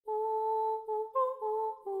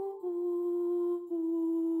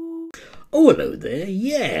Oh, hello there.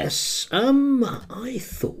 Yes. I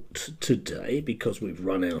thought today, because we've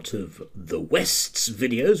run out of the West's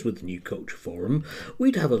videos with the New Culture Forum,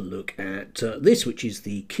 we'd have a look at this, which is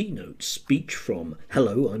the keynote speech from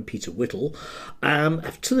Hello, I'm Peter Whittle,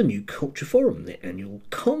 to the New Culture Forum, the annual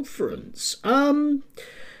conference.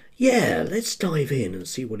 Yeah, let's dive in and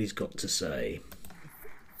see what he's got to say.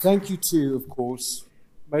 Thank you to, of course,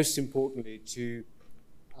 most importantly, to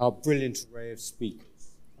our brilliant array of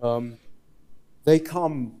speakers. They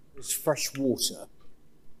come as fresh water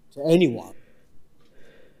to anyone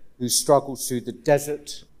who struggles through the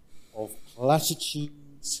desert of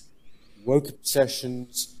platitudes, woke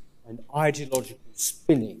obsessions, and ideological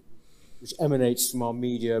spinning which emanates from our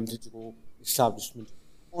media and political establishment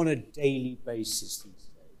on a daily basis these days.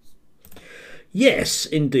 Yes,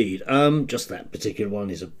 indeed. Just that particular one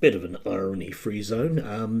is a bit of an irony-free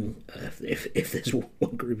zone. If there's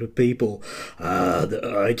one group of people that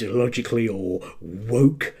are ideologically or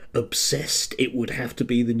woke obsessed, it would have to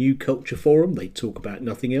be the New Culture Forum. They talk about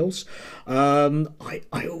nothing else. I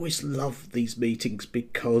always love these meetings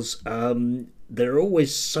because they're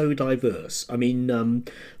always so diverse. I mean,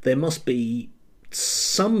 there must be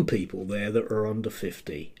some people there that are under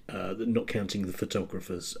 50, not counting the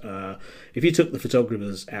photographers. If you took the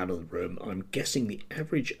photographers out of the room, I'm guessing the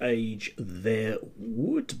average age there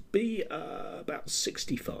would be about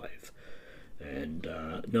 65. And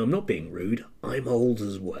no, I'm not being rude, I'm old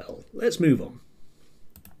as well. Let's move on.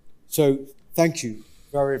 So thank you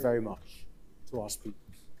very, very much to our speakers.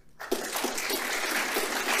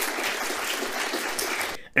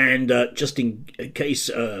 And just in case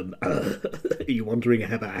you're wondering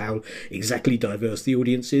about how exactly diverse the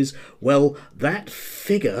audience is, well, that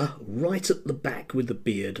figure right at the back with the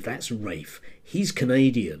beard, that's Rafe. He's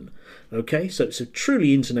Canadian. Okay, so it's a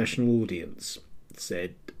truly international audience,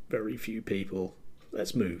 said very few people.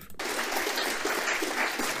 Let's move.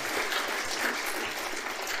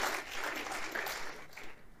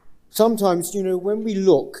 Sometimes, you know, when we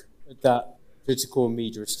look at that political and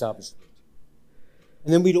media establishment,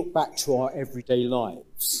 and then we look back to our everyday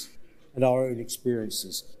lives and our own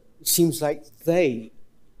experiences, it seems like they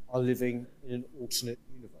are living in an alternate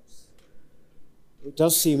universe. It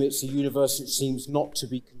does seem it's a universe that seems not to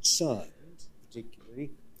be concerned, particularly,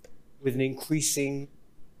 with an increasing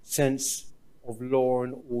sense of law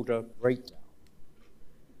and order breakdown.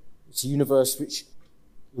 It's a universe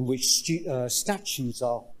in which statues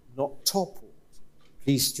are not toppled.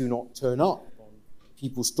 Police do not turn up on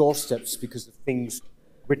people's doorsteps because of things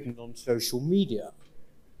written on social media.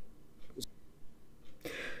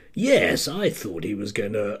 Yes, I thought he was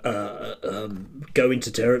going to go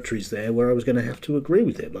into territories there where I was going to have to agree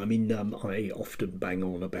with him. I mean, I often bang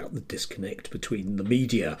on about the disconnect between the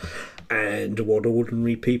media and what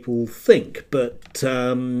ordinary people think. But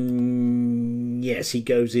yes, he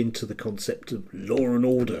goes into the concept of law and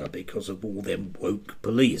order because of all them woke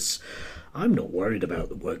police. I'm not worried about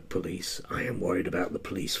the woke police. I am worried about the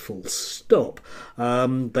police, full stop.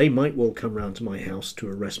 They might well come round to my house to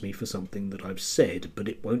arrest me for something that I've said, but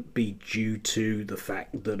it won't be due to the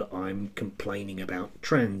fact that I'm complaining about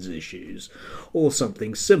trans issues or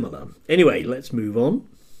something similar. Anyway, let's move on.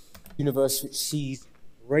 A universe which sees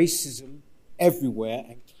racism everywhere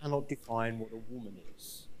and cannot define what a woman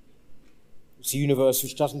is. It's a universe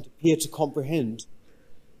which doesn't appear to comprehend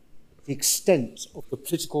the extent of the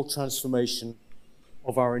political transformation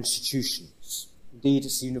of our institutions. Indeed,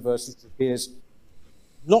 it's a universe which appears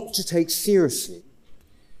not to take seriously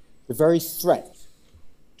the very threat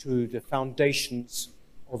to the foundations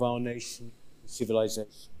of our nation and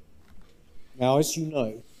civilization. Now, as you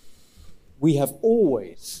know, we have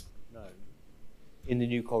always known in the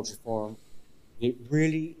New Culture Forum that it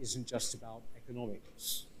really isn't just about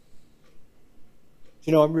economics.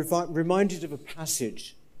 You know, I'm reminded of a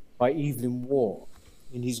passage by Evelyn Waugh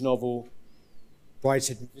in his novel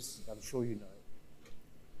Brideshead Revisited, I'm sure you know.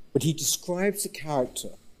 But he describes the character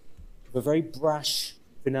of a very brash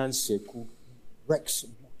financier called Rex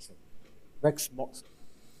Mottram,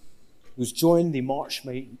 who's joined the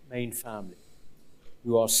Marchmain family,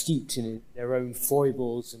 who are steeped in their own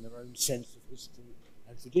foibles and their own sense of history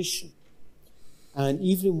and tradition. And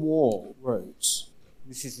Evelyn Waugh wrote,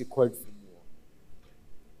 this is the quote from Waugh,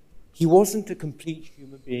 "He wasn't a complete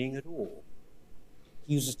human being at all.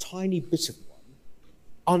 He was a tiny bit of one,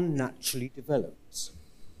 unnaturally developed.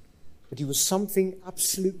 But he was something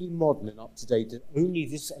absolutely modern and up-to-date that only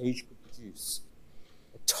this age could produce.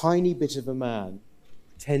 A tiny bit of a man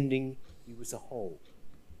pretending he was a whole."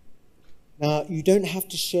 Now, you don't have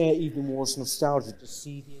to share Evelyn Waugh's nostalgia to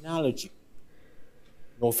see the analogy,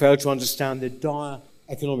 nor fail to understand the dire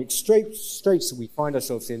economic straits that we find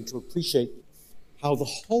ourselves in to appreciate how the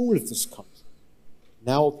whole of this country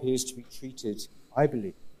now appears to be treated, I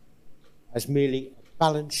believe, as merely a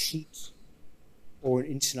balance sheet or an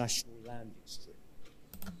international landing strip.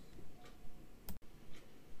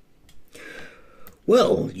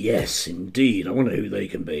 Well, yes, indeed. I wonder who they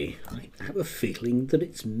can be. I have a feeling that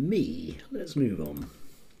it's me. Let's move on.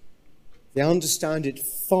 They understand it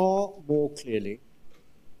far more clearly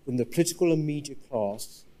than the political and media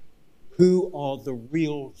class, who are the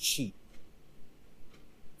real sheep.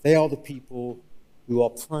 They are the people who are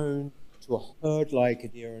prone to a herd-like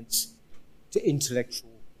adherence to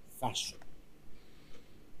intellectual fashion.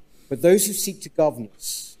 But those who seek to govern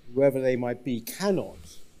us, whoever they might be, cannot,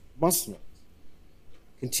 must not,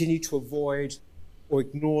 continue to avoid or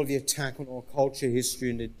ignore the attack on our culture, history,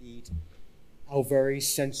 and indeed our very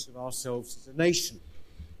sense of ourselves as a nation.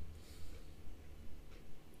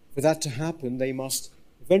 For that to happen, they must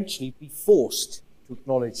eventually be forced to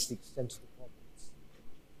acknowledge the extent of the problems.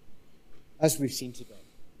 As we've seen today,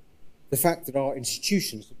 the fact that our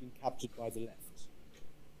institutions have been captured by the left,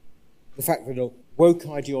 the fact that a woke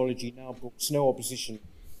ideology now brooks no opposition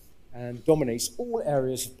and dominates all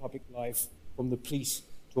areas of public life, from the police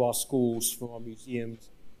to our schools, from our museums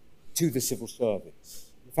to the civil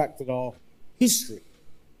service. The fact that our history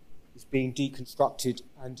is being deconstructed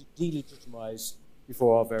and delegitimized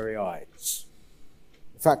before our very eyes.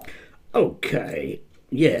 The fact... Okay,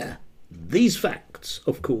 yeah. These facts,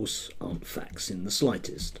 of course, aren't facts in the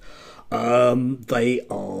slightest. They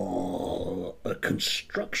are a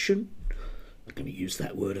construction, I'm going to use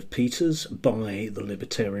that word of Peter's, by the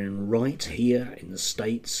libertarian right here in the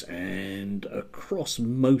States and across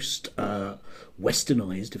most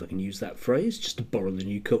westernized, if I can use that phrase, just to borrow the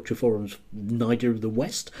New Culture Forum's idea of the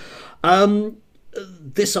West.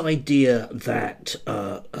 This idea that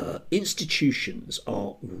institutions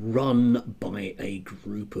are run by a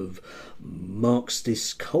group of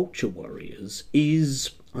Marxist culture warriors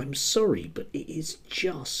is, I'm sorry, but it is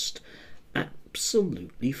just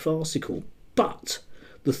absolutely farcical. But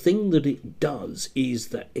the thing that it does is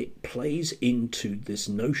that it plays into this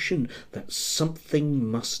notion that something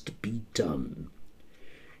must be done.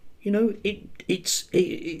 You know,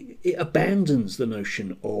 it abandons the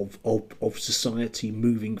notion of society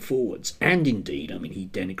moving forwards. And indeed, I mean, he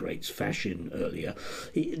denigrates fashion earlier.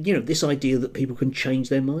 You know, this idea that people can change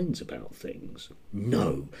their minds about things.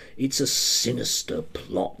 No, it's a sinister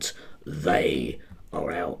plot. They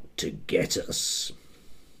are out to get us.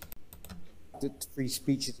 That free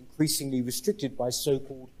speech is increasingly restricted by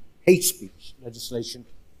so-called hate speech legislation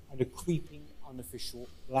and a creeping unofficial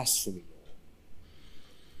blasphemy law.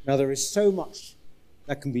 Now, there is so much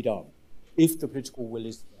that can be done if the political will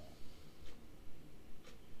is there.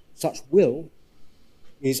 Such will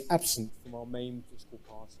is absent from our main political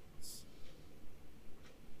parties.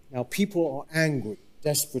 Now, people are angry,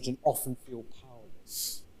 desperate, and often feel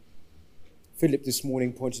powerless. Philip this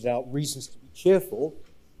morning pointed out reasons to be cheerful,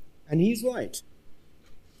 and he's right.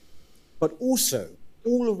 But also,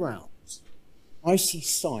 all around, I see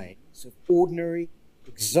signs of ordinary,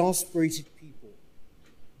 exasperated people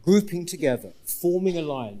grouping together, forming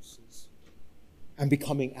alliances, and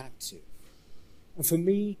becoming active. And for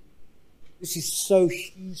me, this is so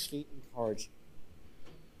hugely encouraging.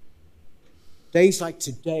 Days like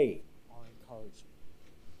today are encouraging.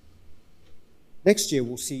 Next year,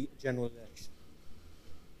 we'll see a general election.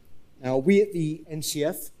 Now, we at the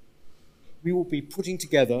NCF, we will be putting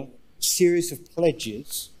together a series of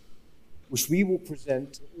pledges which we will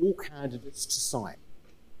present to all candidates to sign.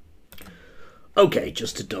 Okay,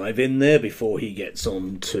 just to dive in there before he gets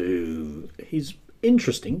on to his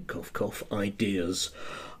interesting, cough cough, ideas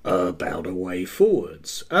about a way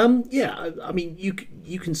forwards. Yeah, I mean,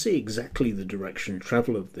 you can see exactly the direction of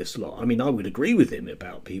travel of this lot. I mean, I would agree with him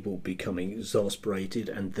about people becoming exasperated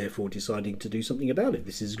and therefore deciding to do something about it.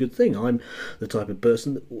 This is a good thing. I'm the type of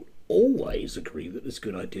person that will always agree that it's a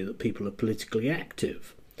good idea that people are politically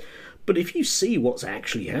active. But if you see what's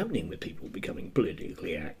actually happening with people becoming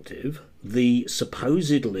politically active, the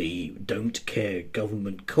supposedly don't care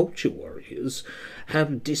government culture warriors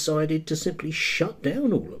have decided to simply shut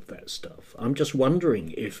down all of that stuff. I'm just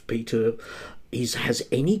wondering if Peter has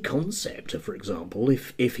any concept of, for example,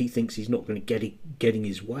 if he thinks he's not going to getting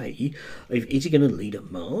his way, is he going to lead a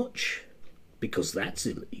march? Because that's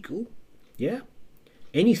illegal. Yeah.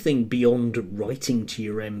 Anything beyond writing to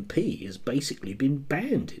your MP has basically been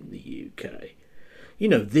banned in the UK. You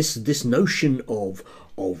know, this notion of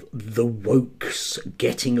the wokes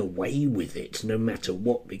getting away with it no matter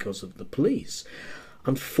what because of the police,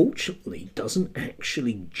 unfortunately doesn't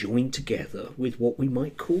actually join together with what we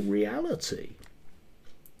might call reality.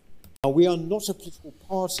 Now, we are not a political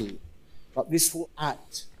party, but this will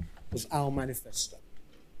act as our manifesto.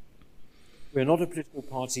 We are not a political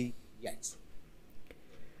party yet,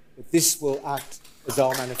 but this will act as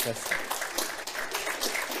our manifesto.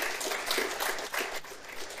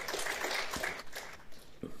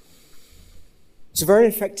 It's a very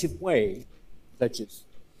effective way, pledges,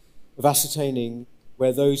 of ascertaining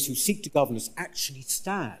where those who seek to govern us actually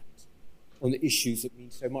stand on the issues that mean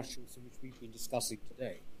so much to us and which we've been discussing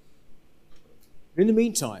today. In the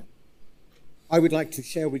meantime, I would like to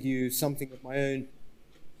share with you something of my own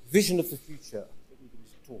vision of the future that we've been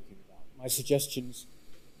talking about, my suggestions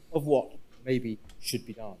of what maybe should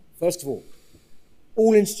be done. First of all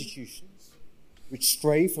institutions which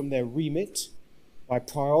stray from their remit by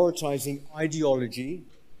prioritizing ideology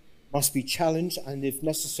must be challenged and, if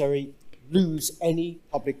necessary, lose any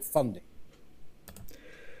public funding.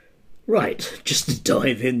 Right, just to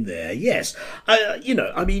dive in there, yes.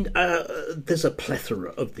 There's a plethora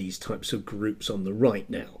of these types of groups on the right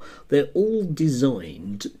now. They're all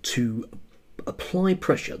designed to apply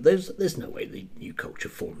pressure. There's no way the New Culture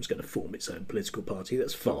Forum is going to form its own political party.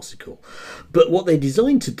 That's farcical. But what they're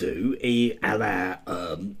designed to do, a la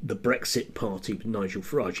the Brexit party with Nigel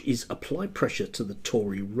Farage, is apply pressure to the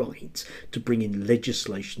Tory right to bring in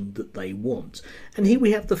legislation that they want. And here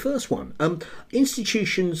we have the first one.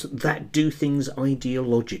 Institutions that do things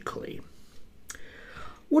ideologically.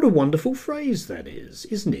 What a wonderful phrase that is,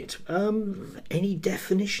 isn't it? Any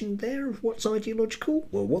definition there of what's ideological?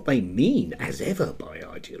 Well, what they mean, as ever by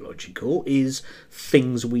ideological, is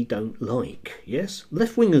things we don't like, yes?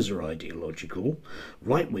 Left-wingers are ideological.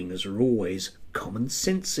 Right-wingers are always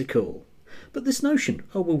commonsensical. But this notion,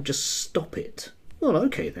 oh, we'll just stop it. Well,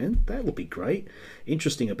 okay then, that will be great.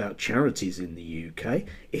 Interesting about charities in the UK.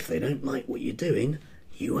 If they don't like what you're doing,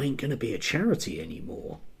 you ain't going to be a charity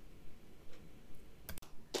anymore.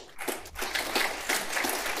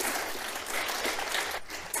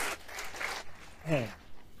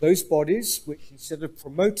 Those bodies which, instead of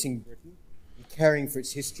promoting Britain and caring for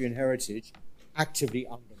its history and heritage, actively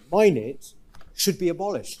undermine it, should be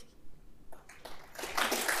abolished.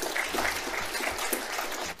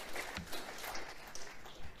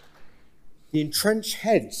 The entrenched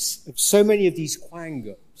heads of so many of these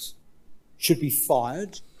quangos should be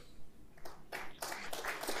fired.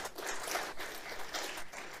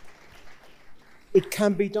 It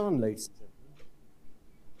can be done, ladies and gentlemen.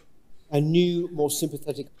 And new, more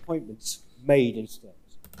sympathetic appointments made instead.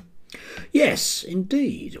 Yes,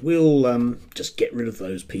 indeed. We'll just get rid of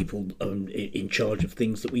those people in charge of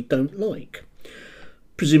things that we don't like.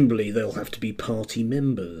 Presumably they'll have to be party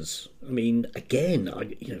members. I mean, again,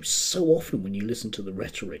 so often when you listen to the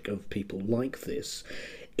rhetoric of people like this,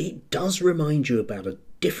 it does remind you about a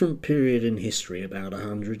different period in history about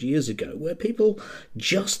 100 years ago, where people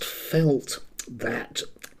just felt that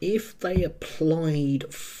if they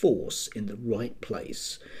applied force in the right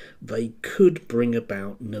place, they could bring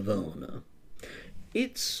about nirvana.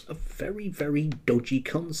 It's a very, very dodgy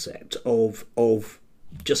concept of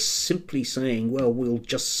just simply saying, well, we'll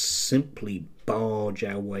just simply barge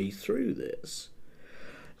our way through this.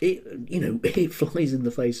 It flies in the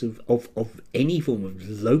face of any form of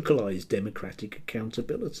localised democratic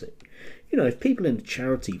accountability. If people in a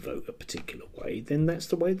charity vote a particular way, then that's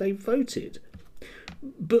the way they voted.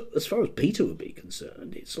 But as far as Peter would be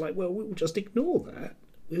concerned, it's like, well, we'll just ignore that.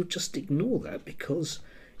 We'll just ignore that because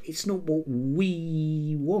it's not what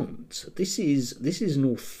we want. This is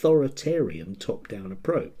an authoritarian top-down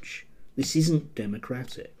approach. This isn't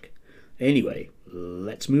democratic. Anyway,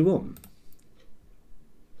 let's move on.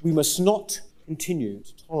 We must not continue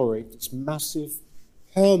to tolerate this massive,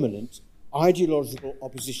 permanent, ideological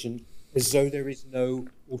opposition as though there is no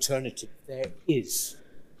alternative. There is.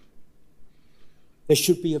 There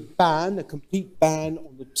should be a complete ban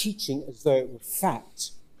on the teaching as though it were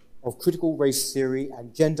fact of critical race theory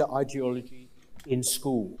and gender ideology in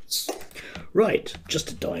schools. Right, just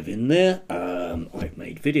to dive in there, I've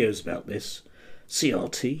made videos about this.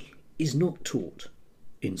 CRT is not taught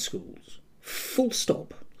in schools. Full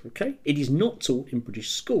stop. Okay, it is not taught in British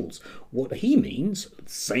schools. What he means,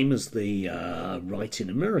 same as the right in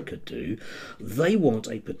America do, they want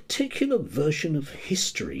a particular version of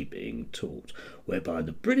history being taught, whereby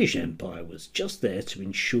the British Empire was just there to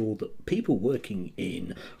ensure that people working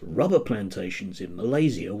in rubber plantations in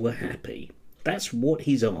Malaysia were happy. That's what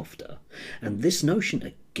he's after. And this notion,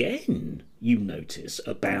 again, you notice,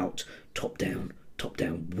 about top down,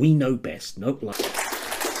 we know best, no like.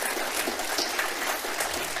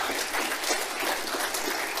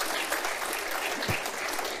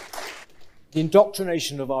 The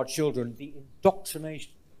indoctrination of our children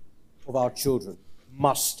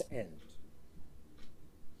must end.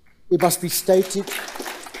 It must be stated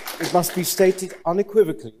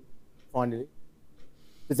unequivocally, finally,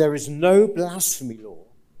 that there is no blasphemy law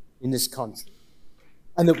in this country,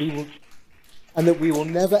 and that we will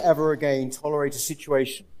never ever again tolerate a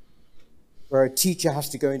situation where a teacher has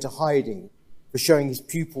to go into hiding for showing his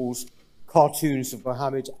pupils cartoons of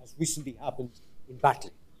Mohammed, as recently happened in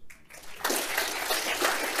Batley.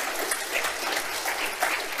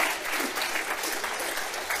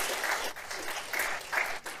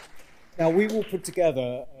 Now, we will put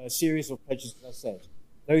together a series of pledges, as I said.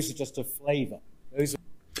 Those are just a flavour.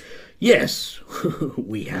 Yes,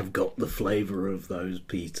 we have got the flavour of those,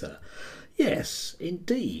 Peter. Yes,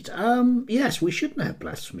 indeed. Yes, we shouldn't have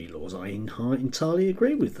blasphemy laws. I entirely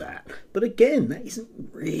agree with that. But again, that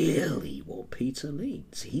isn't really what Peter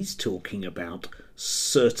means. He's talking about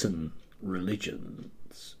certain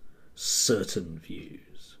religions, certain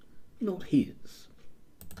views, not his.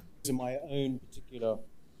 In my own particular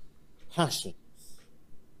passions.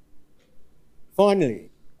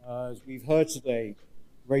 Finally, as we've heard today,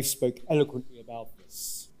 Ray spoke eloquently about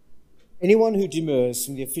this. Anyone who demurs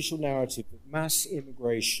from the official narrative that mass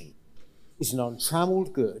immigration is an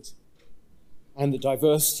untrammeled good and that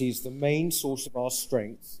diversity is the main source of our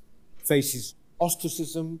strength faces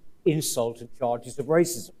ostracism, insult, and charges of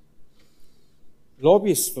racism.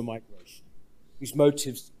 Lobbyists for migration, whose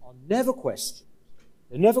motives are never questioned,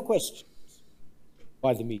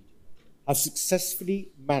 by the media, have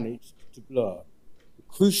successfully managed to blur the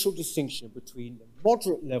crucial distinction between the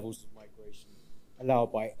moderate levels of migration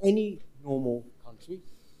allowed by any normal country,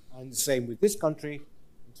 and the same with this country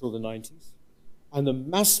until the 90s, and the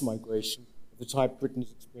mass migration of the type Britain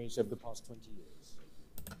has experienced over the past 20 years.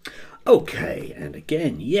 Okay, and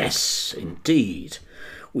again, yes, indeed,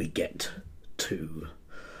 we get to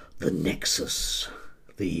the nexus,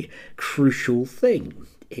 the crucial thing.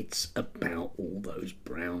 It's about all those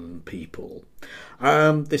brown people.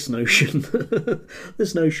 This notion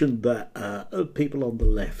that people on the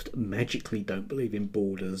left magically don't believe in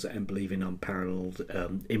borders and believe in unparalleled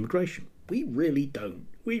immigration. We really don't.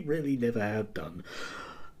 We really never have done.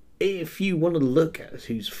 If you want to look at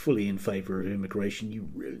who's fully in favour of immigration, you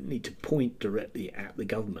really need to point directly at the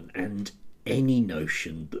government, and any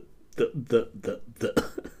notion that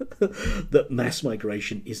mass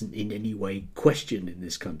migration isn't in any way questioned in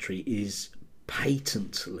this country is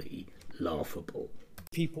patently laughable.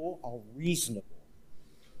 People are reasonable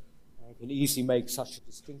and can easily make such a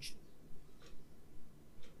distinction.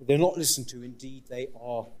 But they're not listened to. Indeed, they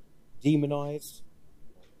are demonized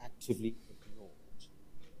or actively ignored.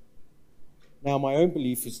 Now, my own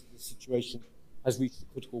belief is that the situation has reached a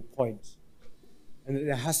critical point and that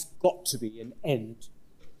there has got to be an end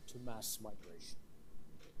to mass migration.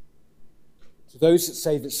 To those that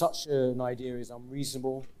say that such an idea is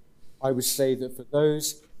unreasonable, I would say that for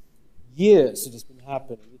those years it has been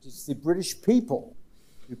happening, it is the British people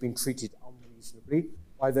who've been treated unreasonably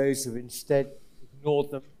by those who have instead ignored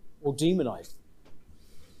them or demonized them.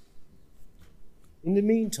 In the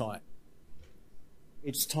meantime,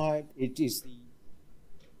 it is the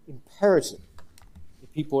imperative for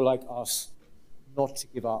people like us not to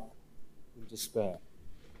give up in despair.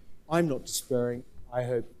 I'm not despairing. I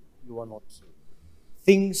hope you are not too.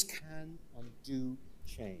 Things can and do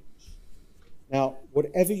change. Now,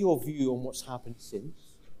 whatever your view on what's happened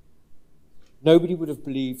since, nobody would have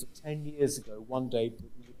believed that 10 years ago, one day,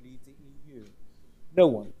 Britain would leave the EU. No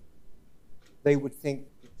one. They would think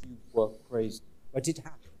that you were crazy. But it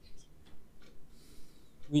happened.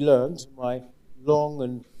 We learned, my long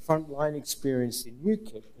and frontline experience in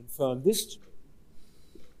UKIP confirmed this to me,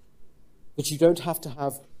 that you don't have to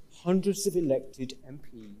have hundreds of elected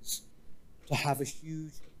MPs to have a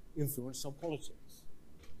huge influence on politics.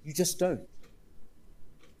 You just don't.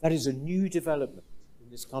 That is a new development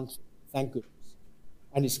in this country, thank goodness.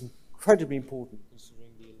 And it's incredibly important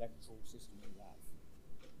considering the electoral system we have.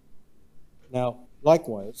 Now,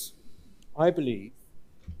 likewise, I believe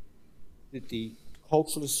that the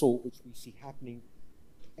cultural assault which we see happening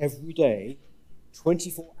every day,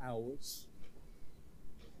 24 hours,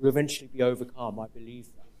 will eventually be overcome. I believe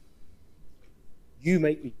that. You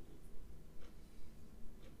make me.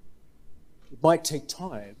 It might take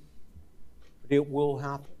time, but it will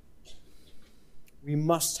happen. We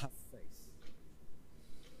must have faith.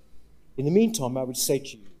 In the meantime, I would say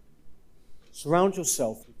to you, surround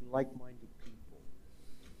yourself with like-minded people.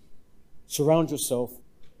 Surround yourself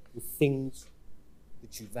with things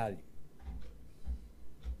that you value.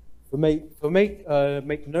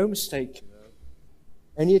 Make no mistake,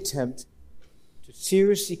 any attempt to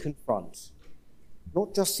seriously confront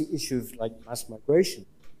not just the issue of mass migration,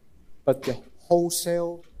 but the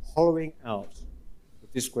wholesale hollowing out of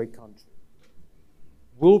this great country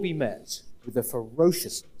will be met with a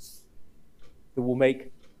ferociousness that will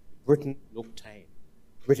make Britain look tame,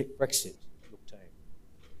 Brexit look tame.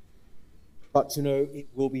 But, you know, it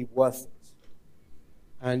will be worth it.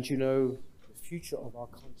 And, you know, the future of our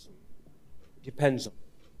country depends on it.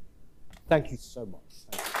 Thank you so much.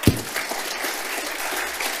 Thank you.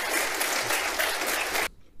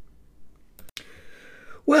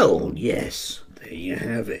 Well, yes, there you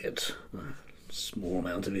have it. A small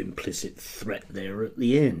amount of implicit threat there at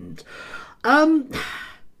the end.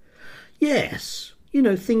 Yes, you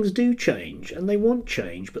know, things do change, and they want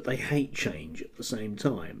change, but they hate change at the same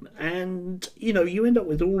time. And, you know, you end up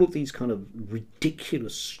with all of these kind of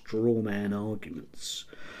ridiculous straw man arguments.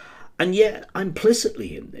 And yet,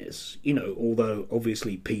 implicitly in this, you know, although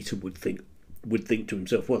obviously Peter would think to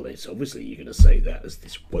himself, well, it's obviously you're going to say that as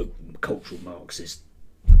this woke cultural Marxist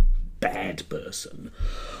bad person.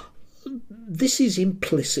 This is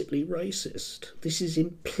implicitly racist. This is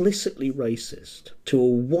implicitly racist to a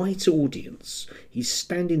white audience. He's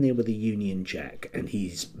standing there with a Union Jack and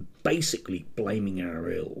he's basically blaming our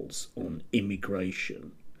ills on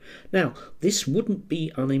immigration. Now, this wouldn't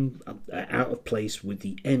be out of place with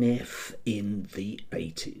the NF in the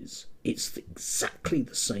 80s. It's exactly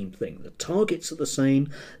the same thing. The targets are the same.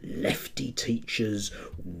 Lefty teachers,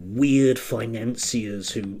 weird financiers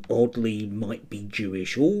who oddly might be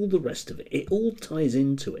Jewish, all the rest of it. It all ties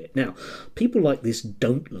into it. Now, people like this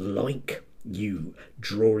don't like you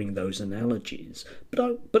drawing those analogies,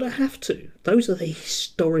 but I have to. Those are the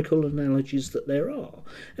historical analogies that there are.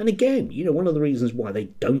 And again, you know, one of the reasons why they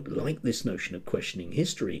don't like this notion of questioning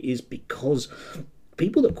history is because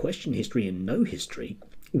people that question history and know history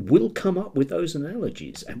will come up with those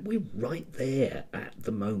analogies, and we're right there at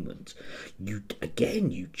the moment. You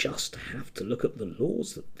just have to look at the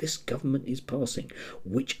laws that this government is passing,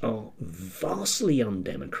 which are vastly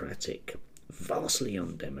undemocratic.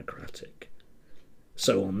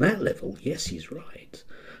 So on that level, yes, he's right,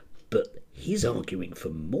 but he's arguing for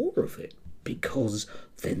more of it, because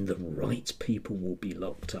then the right people will be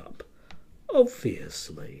locked up,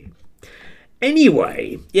 obviously.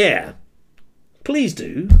 Anyway, yeah, please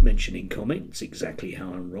do mention in comments exactly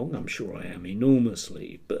how I'm wrong. I'm sure I am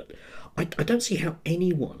enormously, but I don't see how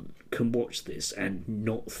anyone can watch this and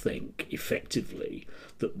not think effectively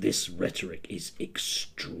that this rhetoric is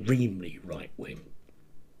extremely right-wing.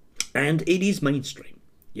 And it is mainstream,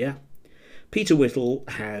 yeah. Peter Whittle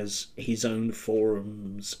has his own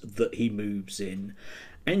forums that he moves in,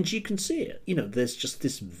 and you can see it. You know, there's just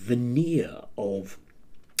this veneer of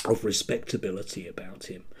respectability about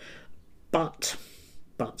him. But,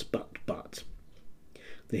 the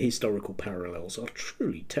historical parallels are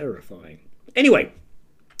truly terrifying. Anyway,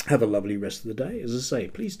 have a lovely rest of the day. As I say,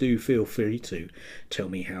 please do feel free to tell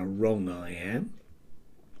me how wrong I am.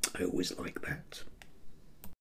 I always like that.